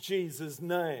in Jesus'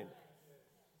 name.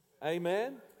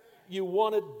 Amen? You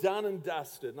want it done and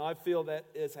dusted. And I feel that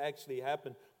has actually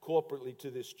happened corporately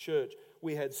to this church.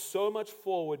 We had so much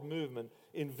forward movement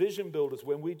in Vision Builders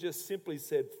when we just simply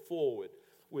said forward.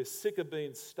 We're sick of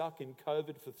being stuck in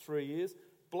COVID for 3 years.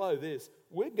 Blow this.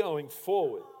 We're going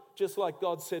forward. Just like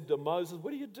God said to Moses,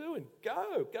 what are you doing?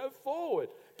 Go forward.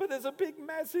 But there's a big,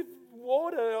 massive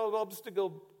water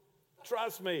obstacle.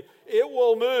 Trust me, it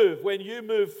will move when you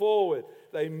move forward.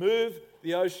 They move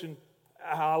the ocean.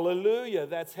 Hallelujah.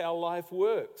 That's how life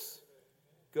works.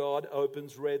 God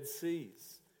opens Red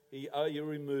Seas. He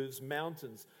removes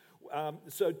mountains.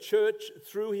 So church,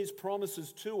 through his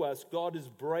promises to us, God is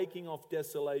breaking off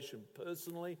desolation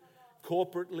personally,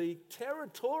 corporately,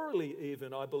 territorially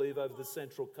even, I believe, over the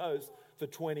Central Coast for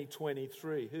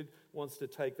 2023. Who wants to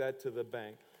take that to the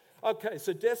bank? Okay,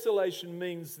 so desolation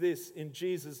means this in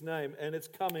Jesus' name, and it's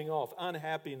coming off.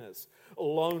 Unhappiness,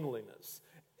 loneliness,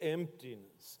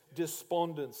 emptiness,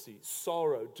 despondency,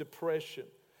 sorrow, depression,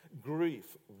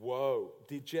 grief, woe,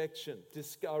 dejection,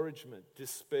 discouragement,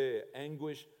 despair,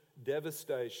 anguish,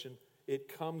 devastation. It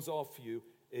comes off you.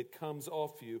 It comes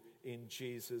off you in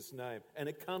Jesus' name. And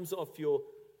it comes off your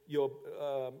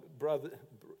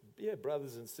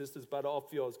brothers and sisters, but off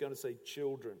your, I was going to say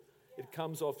children. It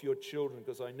comes off your children,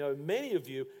 because I know many of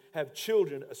you have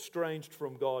children estranged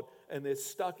from God and they're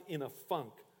stuck in a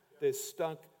funk. They're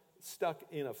stuck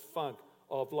in a funk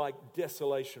of like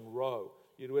desolation row.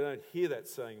 We don't hear that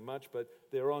saying much, but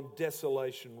they're on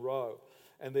desolation row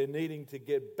and they're needing to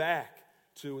get back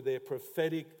to their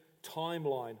prophetic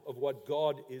timeline of what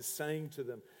God is saying to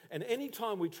them. And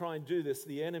anytime we try and do this,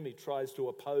 the enemy tries to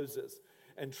oppose us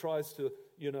and tries to,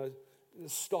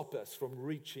 stop us from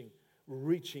reaching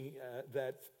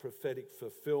that prophetic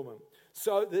fulfillment.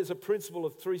 So there's a principle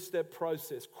of three-step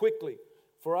process. Quickly,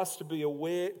 for us to be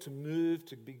aware, to move,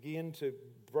 to begin to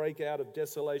break out of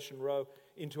desolation row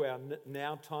into our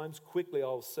now times. Quickly,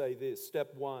 I'll say this.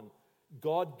 Step one,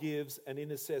 God gives an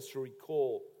intercessory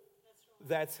call.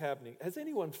 That's happening. Has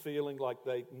anyone feeling like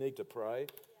they need to pray?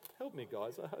 Help me,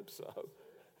 guys. I hope so.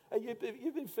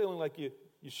 You've been feeling like you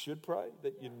should pray,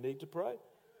 that you need to pray?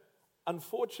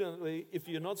 Unfortunately, if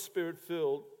you're not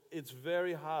spirit-filled, it's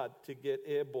very hard to get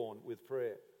airborne with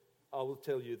prayer. I will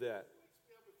tell you that.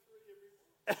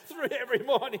 3 every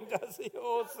morning, does he?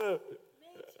 Awesome.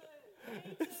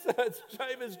 So it's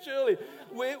same as Julie.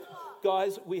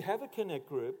 Guys, we have a connect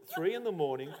group, 3 in the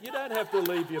morning. You don't have to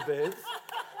leave your beds.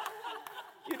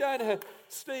 You don't have...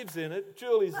 Steve's in it.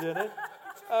 Julie's in it.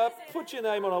 Put your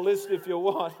name on a list if you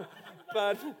want.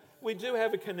 But we do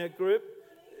have a connect group.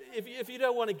 If you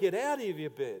don't want to get out of your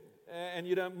bed and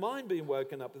you don't mind being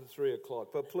woken up at 3 o'clock,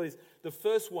 but please, the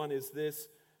first one is this,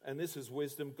 and this is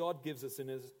wisdom. God gives us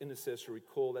an intercessory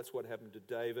call. That's what happened to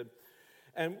David.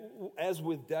 And as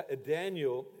with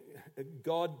Daniel,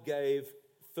 God gave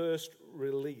first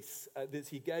release.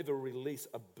 He gave a release,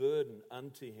 a burden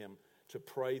unto him to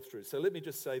pray through. So let me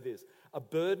just say this. A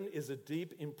burden is a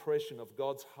deep impression of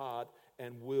God's heart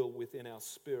and will within our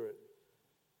spirit.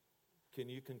 Can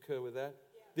you concur with that?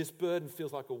 This burden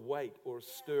feels like a weight or a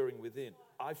stirring within.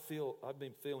 I've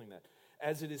been feeling that.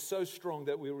 As it is so strong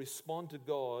that we respond to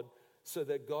God so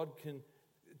that God can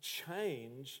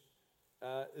change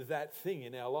that thing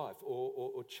in our life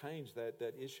or change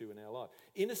that issue in our life.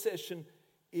 Intercession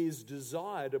is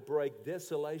desire to break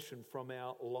desolation from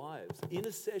our lives.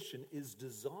 Intercession is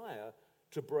desire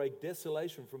to break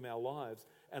desolation from our lives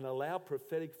and allow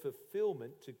prophetic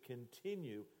fulfillment to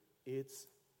continue its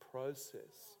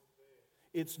process.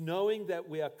 It's knowing that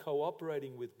we are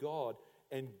cooperating with God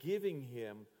and giving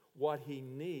him what he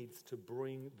needs to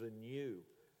bring the new,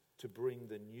 to bring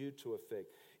the new to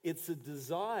effect. It's a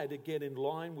desire to get in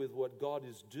line with what God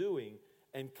is doing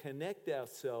and connect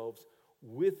ourselves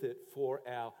with it for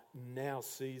our now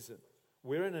season.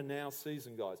 We're in a now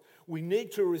season, guys. We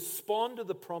need to respond to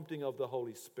the prompting of the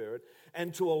Holy Spirit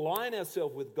and to align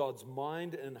ourselves with God's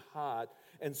mind and heart,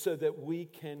 and so that we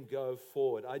can go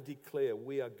forward. I declare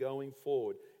we are going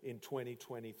forward in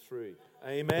 2023.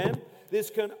 Amen? This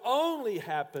can only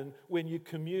happen when you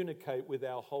communicate with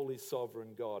our holy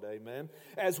sovereign God. Amen?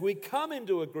 As we come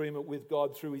into agreement with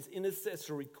God through his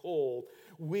intercessory call,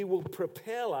 He will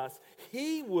propel us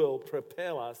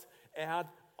out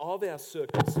of our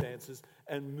circumstances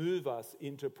and move us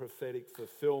into prophetic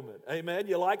fulfillment. Amen?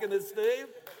 You liking this, Steve?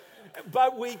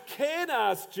 But we can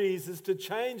ask Jesus to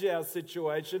change our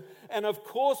situation, and of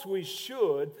course we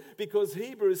should, because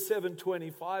Hebrews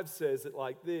 7:25 says it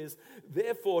like this: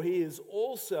 therefore he is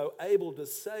also able to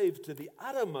save to the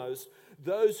uttermost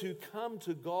those who come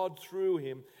to God through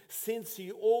him, since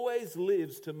he always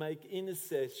lives to make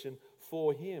intercession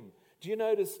for him. Do you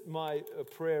notice my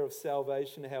prayer of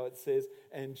salvation, how it says,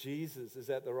 and Jesus is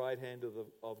at the right hand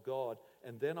of God?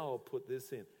 And then I'll put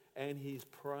this in, and he's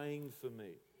praying for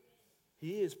me.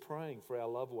 He is praying for our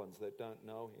loved ones that don't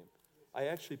know him. I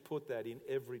actually put that in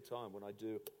every time when I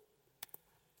do.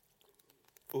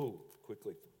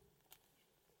 Quickly.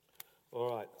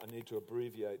 All right, I need to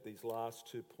abbreviate these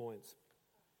last 2 points.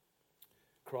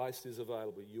 Christ is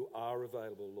available. You are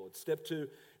available, Lord. Step 2,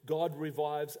 God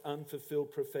revives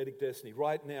unfulfilled prophetic destiny.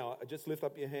 Right now, just lift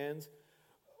up your hands.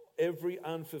 Every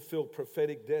unfulfilled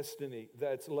prophetic destiny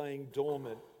that's laying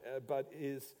dormant, but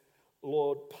is,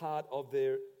 Lord, part of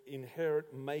their inherent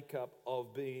makeup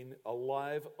of being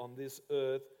alive on this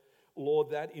earth.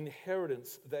 Lord, that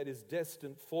inheritance that is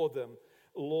destined for them,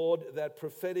 Lord, that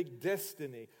prophetic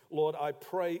destiny, Lord, I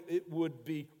pray it would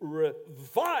be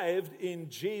revived in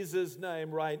Jesus'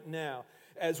 name right now.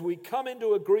 As we come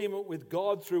into agreement with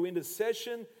God through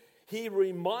intercession, he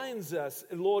reminds us,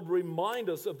 Lord, remind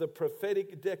us of the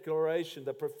prophetic declaration,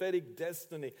 the prophetic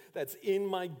destiny that's in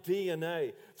my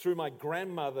DNA through my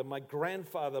grandmother, my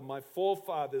grandfather, my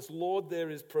forefathers. Lord, there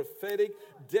is prophetic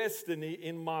destiny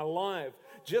in my life.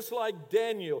 Just like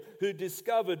Daniel, who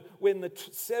discovered when the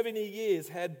 70 years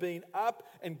had been up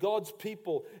and God's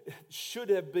people should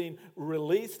have been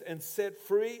released and set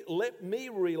free, let me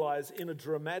realize in a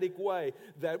dramatic way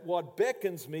that what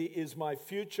beckons me is my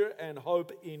future and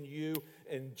hope in you,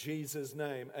 in Jesus'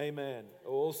 name. Amen.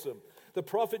 Awesome. The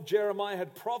prophet Jeremiah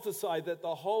had prophesied that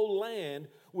the whole land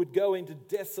would go into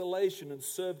desolation and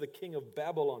serve the king of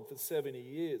Babylon for 70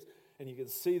 years. And you can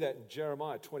see that in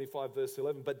Jeremiah 25, verse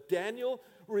 11. But Daniel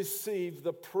received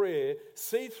the prayer,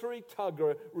 C3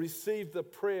 Tuggerah received the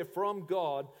prayer from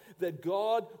God that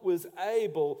God was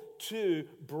able to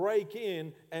break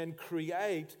in and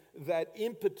create that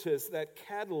impetus, that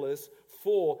catalyst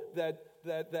for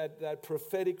that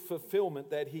prophetic fulfillment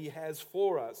that he has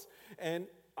for us. And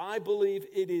I believe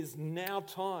it is now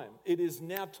time. It is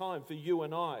now time for you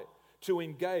and I to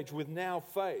engage with now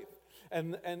faith.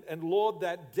 And Lord,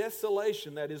 that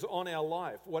desolation that is on our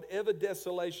life, whatever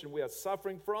desolation we are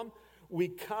suffering from, we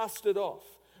cast it off.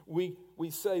 We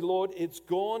say, Lord, it's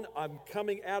gone. I'm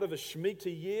coming out of a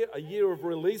Shemitah year, a year of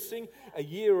releasing, a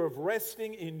year of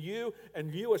resting in you,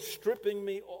 and you are stripping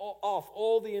me off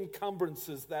all the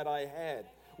encumbrances that I had.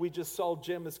 We just sold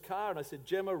Gemma's car, and I said,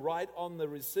 Gemma, write on the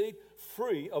receipt,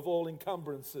 free of all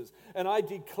encumbrances. And I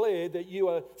declare that you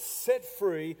are set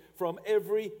free from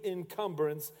every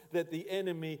encumbrance that the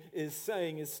enemy is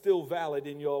saying is still valid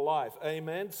in your life.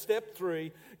 Amen. Step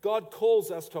 3, God calls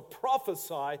us to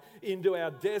prophesy into our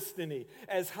destiny.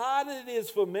 As hard as it is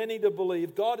for many to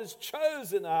believe, God has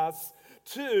chosen us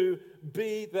to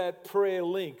be that prayer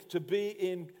link, to be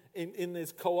in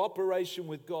this cooperation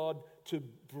with God to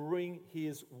bring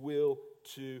his will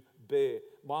to bear.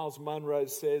 Miles Monroe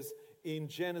says in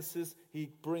Genesis, he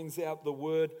brings out the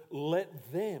word,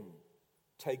 let them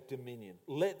take dominion.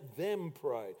 Let them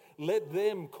pray. Let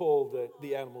them call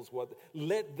the animals what.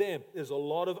 Let them. There's a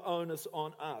lot of onus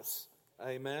on us.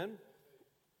 Amen.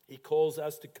 He calls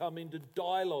us to come into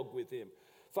dialogue with him.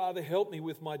 Father, help me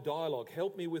with my dialogue.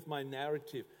 Help me with my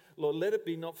narrative. Lord, let it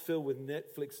be not filled with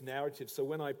Netflix narratives. So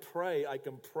when I pray, I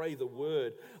can pray the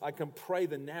word. I can pray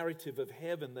the narrative of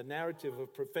heaven, the narrative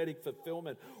of prophetic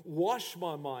fulfillment. Wash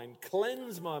my mind,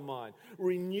 cleanse my mind,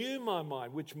 renew my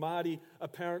mind, which Marty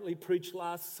apparently preached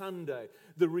last Sunday.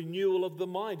 The renewal of the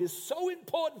mind is so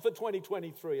important for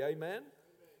 2023. Amen?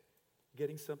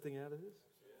 Getting something out of this?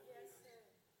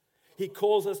 He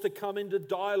calls us to come into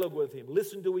dialogue with him,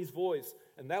 listen to his voice.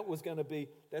 And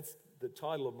that's the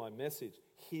title of my message,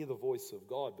 Hear the Voice of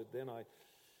God. But then I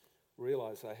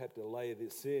realized I had to lay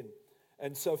this in.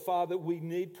 And so, Father, we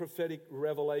need prophetic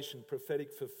revelation,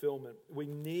 prophetic fulfillment. We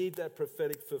need that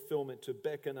prophetic fulfillment to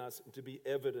beckon us, to be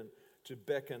evident, to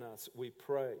beckon us, we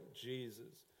pray,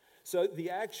 Jesus. So the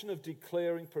action of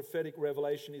declaring prophetic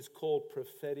revelation is called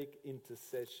prophetic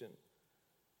intercession.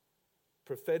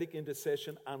 Prophetic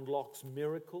intercession unlocks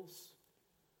miracles,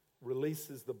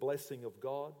 releases the blessing of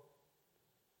God.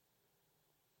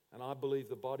 And I believe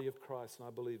the body of Christ, and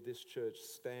I believe this church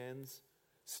stands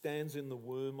in the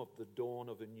womb of the dawn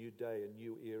of a new day, a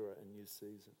new era, a new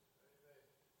season.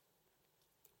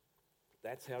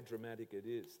 That's how dramatic it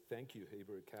is. Thank you,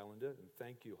 Hebrew calendar, and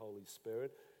thank you, Holy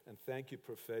Spirit, and thank you,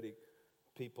 prophetic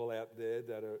people out there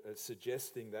that are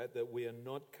suggesting that we are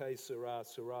not que sera,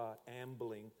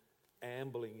 ambling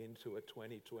into a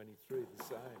 2023 the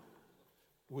same.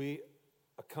 We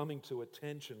are coming to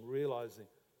attention, realizing,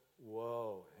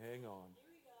 whoa, hang on.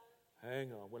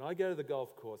 When I go to the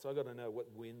golf course, I've got to know what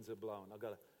winds are blowing.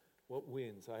 What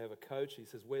winds? I have a coach, he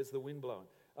says, where's the wind blowing?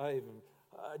 I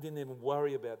didn't even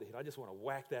worry about the hit. I just want to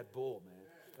whack that ball, man.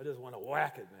 I just want to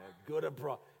whack it, man. Good and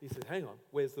bright. He said, hang on,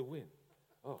 where's the wind?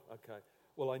 Oh, okay.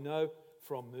 Well, I know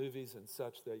from movies and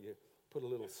such that you put a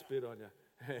little spit on your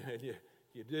and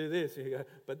you do this. And you go,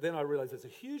 but then I realized there's a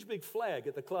huge big flag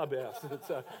at the clubhouse. And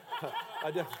so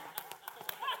I just...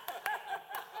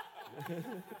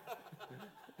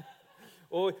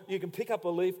 Or you can pick up a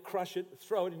leaf, crush it,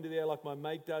 throw it into the air like my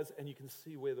mate does, and you can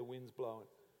see where the wind's blowing.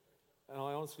 And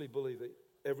I honestly believe that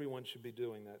everyone should be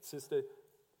doing that. Sister,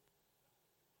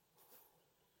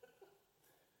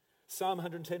 Psalm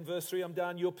 110 verse 3, I'm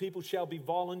done. Your people shall be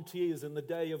volunteers in the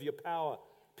day of your power.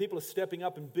 People are stepping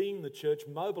up and being the church,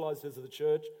 mobilized as the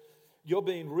church. You're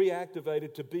being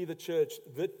reactivated to be the church.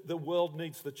 The world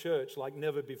needs the church like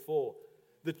never before.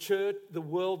 The church, the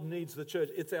world needs the church.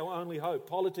 It's our only hope.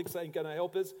 Politics ain't going to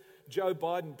help us. Joe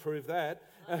Biden proved that.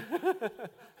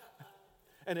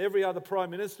 And every other prime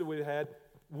minister we've had,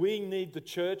 we need the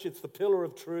church. It's the pillar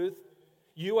of truth.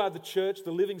 You are the church,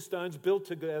 the living stones built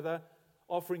together,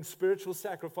 offering spiritual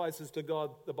sacrifices to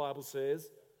God, the Bible says.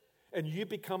 And you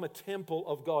become a temple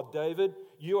of God. David,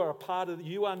 you are a part of,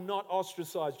 you are not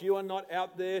ostracized. You are not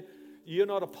out there. You're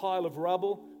not a pile of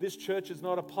rubble. This church is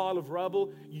not a pile of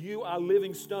rubble. You are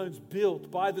living stones built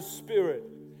by the Spirit.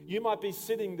 You might be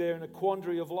sitting there in a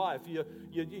quandary of life.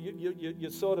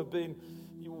 You're sort of been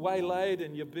waylaid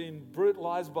and you've been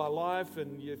brutalized by life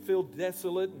and you feel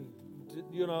desolate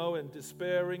and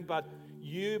despairing. But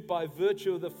you, by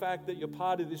virtue of the fact that you're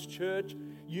part of this church,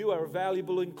 you are a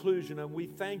valuable inclusion, and we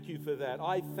thank you for that.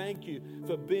 I thank you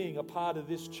for being a part of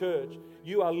this church.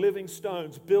 You are living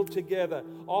stones built together,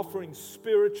 offering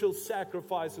spiritual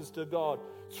sacrifices to God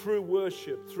through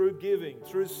worship, through giving,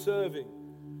 through serving.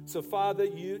 So, Father,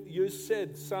 you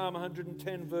said, Psalm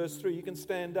 110, verse 3, you can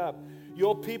stand up.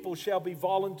 Your people shall be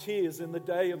volunteers in the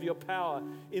day of your power,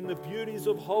 in the beauties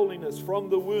of holiness from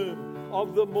the womb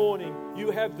of the morning.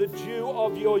 You have the dew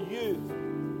of your youth.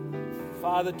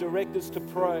 Father, direct us to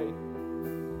pray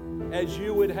as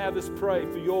you would have us pray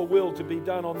for your will to be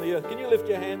done on the earth. Can you lift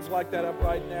your hands like that up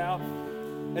right now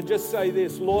and just say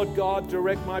this, Lord God,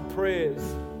 direct my prayers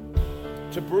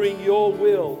to bring your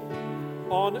will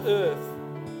on earth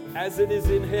as it is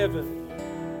in heaven.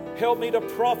 Help me to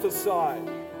prophesy.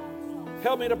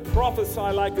 Help me to prophesy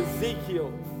like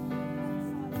Ezekiel.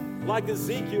 Like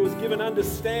Ezekiel was given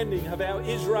understanding of our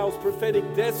Israel's prophetic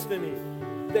destiny,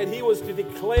 that he was to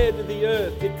declare to the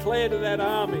earth, declare to that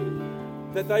army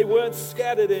that they weren't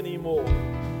scattered anymore,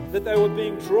 that they were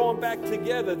being drawn back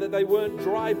together, that they weren't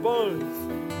dry bones.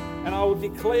 And I will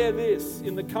declare this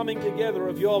in the coming together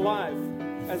of your life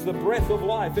as the breath of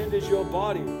life enters your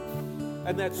body,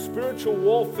 and that spiritual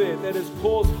warfare that has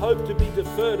caused hope to be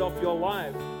deferred off your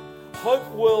life. Hope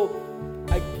will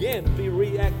again be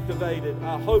reactivated,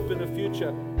 our hope in the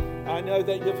future. I know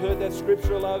that you've heard that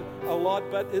scripture a lot,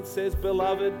 but it says,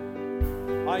 Beloved,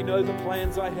 I know the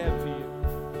plans I have for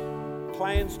you.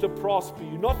 Plans to prosper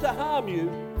you, not to harm you,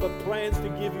 but plans to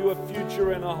give you a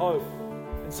future and a hope.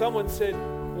 And someone said,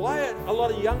 why are a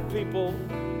lot of young people,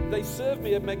 they serve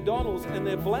me at McDonald's and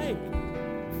they're blank?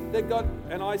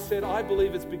 And I said, I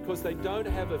believe it's because they don't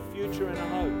have a future and a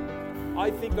hope. I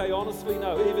think they honestly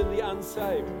know, even the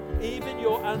unsaved, even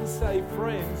your unsaved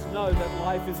friends know that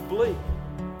life is bleak.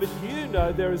 But you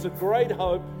know there is a great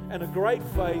hope and a great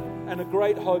faith and a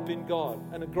great hope in God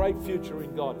and a great future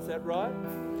in God. Is that right?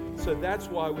 So that's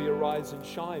why we arise and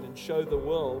shine and show the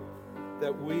world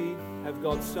that we have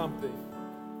got something.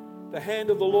 The hand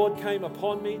of the Lord came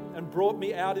upon me and brought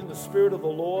me out in the spirit of the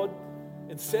Lord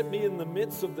and set me in the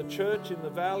midst of the church in the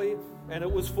valley, and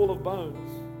it was full of bones.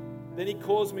 Then he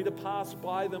caused me to pass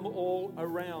by them all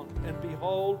around, and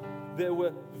behold, there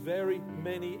were very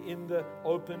many in the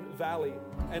open valley,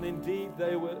 and indeed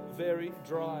they were very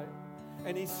dry.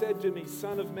 And he said to me,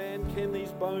 Son of man, can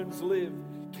these bones live?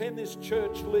 Can this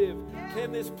church live?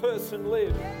 Can this person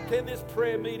live? Can this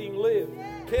prayer meeting live?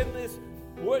 Can this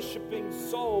worshiping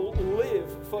soul live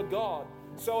for God?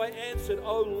 So I answered,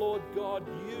 Oh Lord God,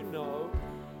 you know.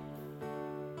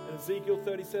 And Ezekiel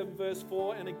 37 verse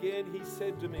 4, and again he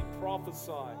said to me,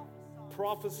 prophesy.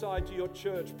 Prophesy to your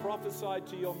church, prophesy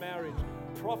to your marriage,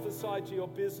 prophesy to your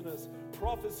business,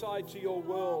 prophesy to your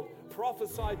world,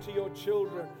 prophesy to your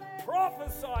children,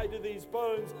 prophesy to these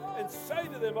bones and say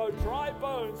to them, O dry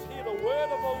bones, hear the word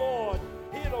of the Lord,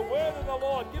 hear the word of the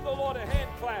Lord. Give the Lord a hand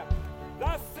clap.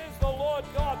 Thus says the Lord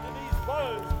God to these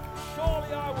bones,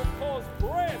 surely I will cause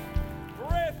breath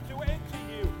to enter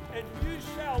you, and you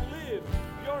shall live.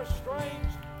 Your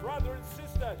estranged brother and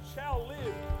sister shall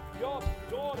live. Your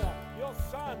daughter, your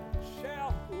son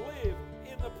shall live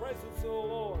in the presence of the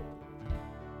Lord.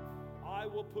 I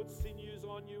will put sinews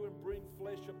on you and bring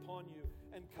flesh upon you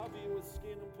and cover you with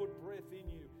skin and put breath in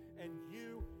you, and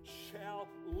you shall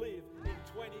live in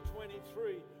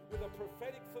 2023 with a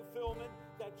prophetic fulfillment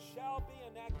that shall be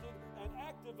enacted and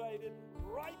activated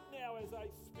right now as I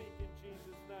speak in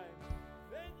Jesus' name.